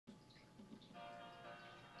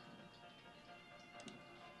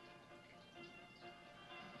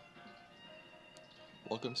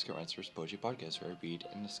Welcome to Scott Ransopher's Poetry Podcast, where I read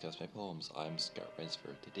and discuss my poems. I'm Scott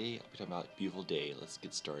Ransopher. Today I'll be talking about Beautiful Day. Let's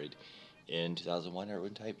get started. In 2001, I wrote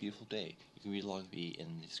and typed Beautiful Day. You can read along with me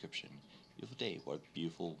in the description. Beautiful day, what a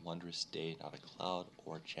beautiful, wondrous day, not a cloud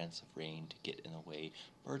or a chance of rain to get in the way.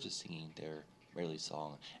 Birds are singing their merrily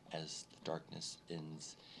song as the darkness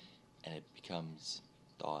ends and it becomes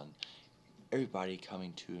dawn. Everybody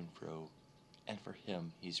coming to and fro, and for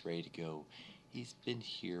him, he's ready to go. He's been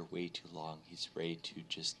here way too long. He's ready to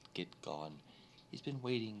just get gone. He's been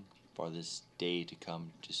waiting for this day to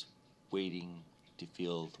come, just waiting to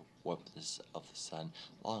feel the warmthness of the sun.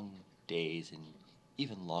 Long days and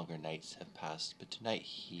even longer nights have passed, but tonight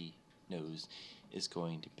he knows is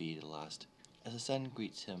going to be the last. As the sun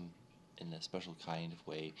greets him in a special kind of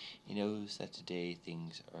way, he knows that today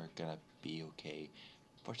things are gonna be okay.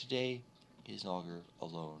 For today, he is no longer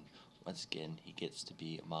alone. Once again, he gets to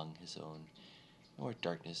be among his own. No more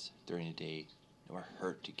darkness during the day, no more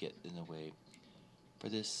hurt to get in the way. For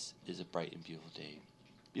this is a bright and beautiful day.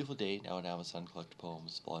 Beautiful Day, now in Amazon Collect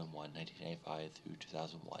Poems, Volume 1, 1995 through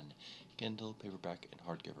 2001. Kindle, paperback, and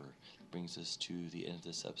hardcover. Brings us to the end of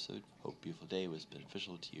this episode. Hope Beautiful Day was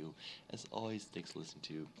beneficial to you. As always, thanks for listening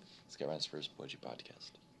to Scott Ransopher's Poetry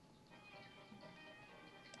Podcast.